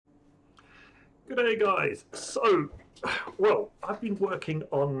G'day guys. Well, I've been working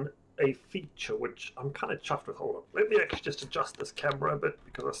on a feature which I'm kind of chuffed with. Hold on, let me actually just adjust this camera a bit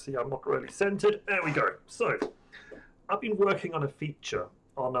because I see I'm not really centered. There we go. So, I've been working on a feature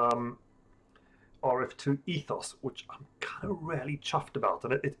on RF2ETHOS, which I'm kind of really chuffed about,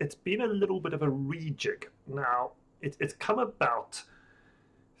 and it's been a little bit of a rejig. Now, it's come about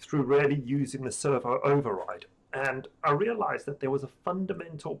through really using the servo override, and I realized that there was a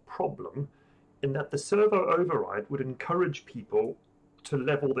fundamental problem in that the servo override would encourage people to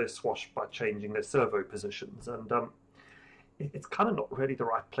level their swash by changing their servo positions, and it's kind of not really the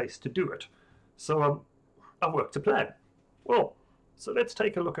right place to do it. So I worked a plan. Well, so let's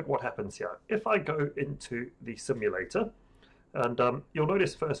take a look at what happens here. If I go into the simulator, and you'll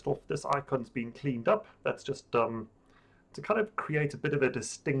notice first off this icon's been cleaned up. That's just to kind of create a bit of a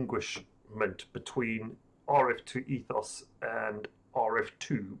distinguishment between RF2ETHOS and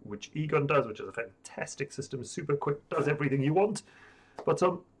RF2, which Egon does, which is a fantastic system, super quick, does everything you want. But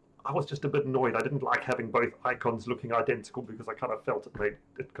I was just a bit annoyed. I didn't like having both icons looking identical because I kind of felt it made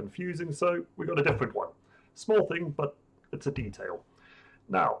it confusing, so we got a different one. Small thing, but it's a detail.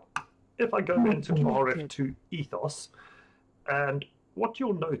 Now, if I go into RF2ETHOS, and what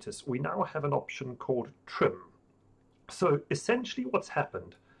you'll notice, we now have an option called Trim. So essentially what's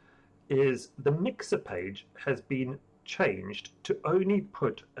happened is the mixer page has been changed to only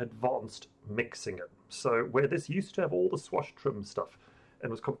put advanced mixing in. So where this used to have all the swash trim stuff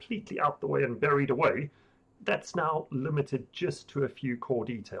and was completely out the way and buried away, that's now limited just to a few core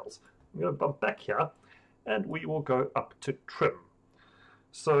details. I'm going to bump back here and we will go up to trim.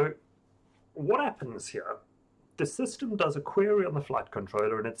 So what happens here, the system does a query on the flight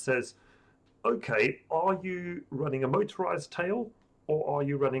controller and it says, okay, are you running a motorized tail or are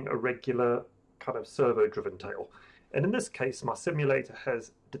you running a regular kind of servo driven tail? And in this case, my simulator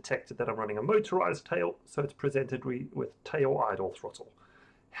has detected that I'm running a motorized tail, so it's presented with tail idle throttle.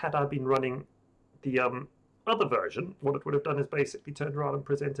 Had I been running the other version, what it would have done is basically turned around and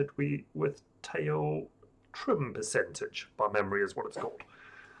presented with tail trim percentage, by memory is what it's called.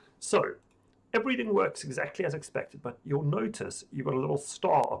 So everything works exactly as expected, but you'll notice you've got a little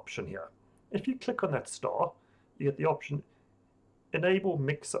star option here. If you click on that star, you get the option Enable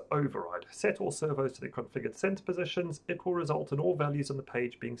Mixer Override. Set all servos to their configured center positions. It will result in all values on the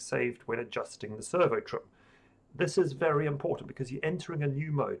page being saved when adjusting the servo trim. This is very important because you're entering a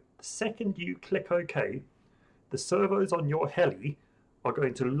new mode. The second you click OK, the servos on your heli are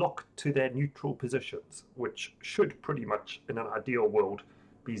going to lock to their neutral positions, which should pretty much, in an ideal world,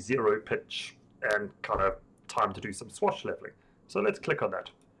 be zero pitch and kind of time to do some swash leveling. So let's click on that.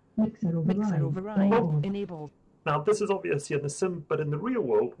 Mixer override enabled. Now this is obviously in the sim, but in the real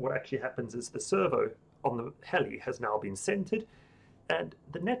world what actually happens is the servo on the heli has now been centered, and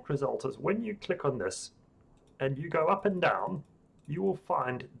the net result is when you click on this and you go up and down, you will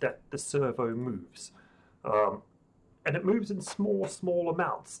find that the servo moves. And it moves in small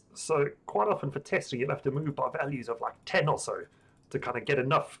amounts. So quite often for testing you'll have to move by values of like 10 or so to kind of get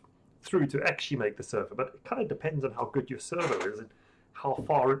enough through to actually make the servo. But it kind of depends on how good your servo is and how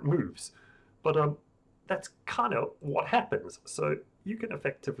far it moves. But that's kind of what happens. So you can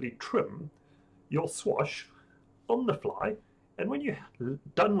effectively trim your swash on the fly, and when you're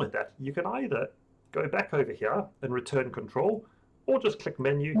done with that, you can either go back over here and return control, or just click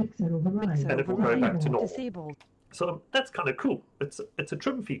menu and it will go back to normal. Disabled. So that's kind of cool. It's a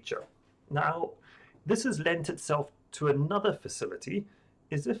trim feature. Now, this has lent itself to another facility,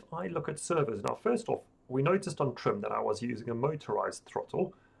 is if I look at servos. Now, first off, we noticed on trim that I was using a motorized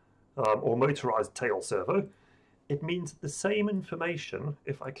throttle, or motorized tail servo. It means the same information,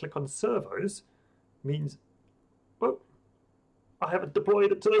 if I click on servos, means, oh, I haven't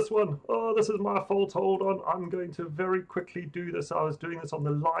deployed it to this one. Oh, this is my fault. Hold on. I'm going to very quickly do this. I was doing this on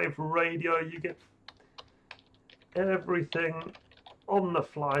the live radio. You get everything on the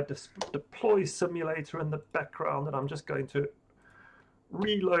fly. Deploy simulator in the background, and I'm just going to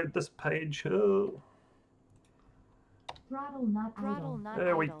reload this page. Oh. Throttle not idle.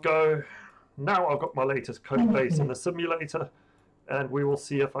 There we go. Now I've got my latest code base in the simulator, and we will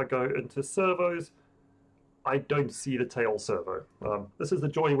see if I go into servos. I don't see the tail servo. This is the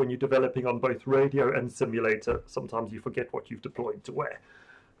joy when you're developing on both radio and simulator. Sometimes you forget what you've deployed to where.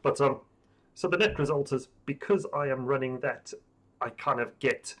 But so the net result is, because I am running that, I kind of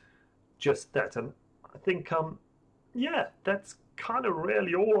get just that. And I think, yeah, that's kind of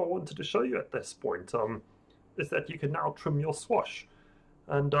really all I wanted to show you at this point. Is that you can now trim your swash.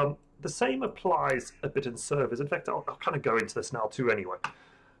 And the same applies a bit in servos. In fact, I'll kind of go into this now too anyway.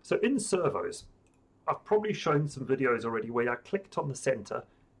 So in servos, I've probably shown some videos already where I clicked on the center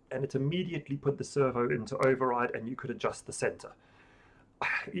and it immediately put the servo into override, and you could adjust the center.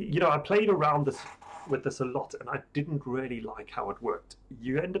 You know, I played around with this a lot, and I didn't really like how it worked.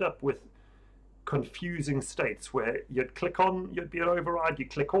 You ended up with confusing states where you'd click on, you'd be in override, you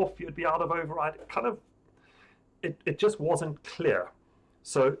click off, you'd be out of override. It just wasn't clear.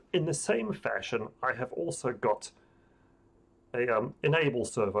 So in the same fashion, I have also got a enable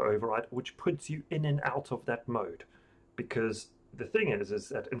servo override, which puts you in and out of that mode. Because the thing is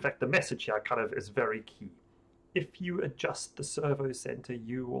that, in fact, the message here kind of is very key. If you adjust the servo center,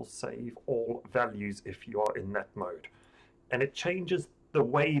 you will save all values if you are in that mode. And it changes the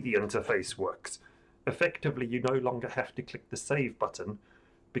way the interface works. Effectively, you no longer have to click the save button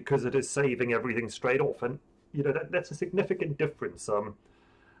because it is saving everything straight off. And you know, that's a significant difference.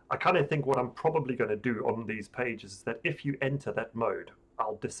 I kind of think what I'm probably going to do on these pages is that if you enter that mode,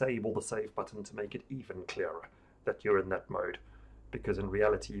 I'll disable the save button to make it even clearer that you're in that mode. Because in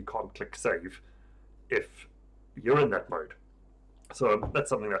reality, you can't click save if you're in that mode. So that's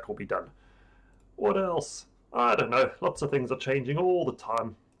something that will be done. What else? I don't know. Lots of things are changing all the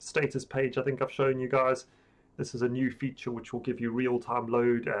time. Status page, I think I've shown you guys. This is a new feature which will give you real-time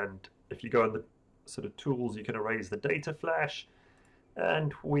load, and if you go in the sort of tools, you can erase the data flash.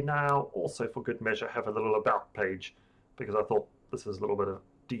 And we now also, for good measure, have a little about page, because I thought this is a little bit of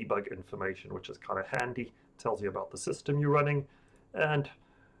debug information, which is kind of handy. Tells you about the system you're running. And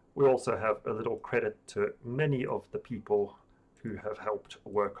we also have a little credit to many of the people who have helped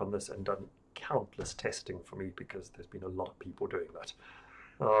work on this and done countless testing for me, because there's been a lot of people doing that.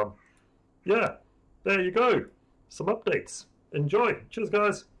 Yeah, there you go. Some updates. Enjoy. Cheers,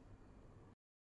 guys.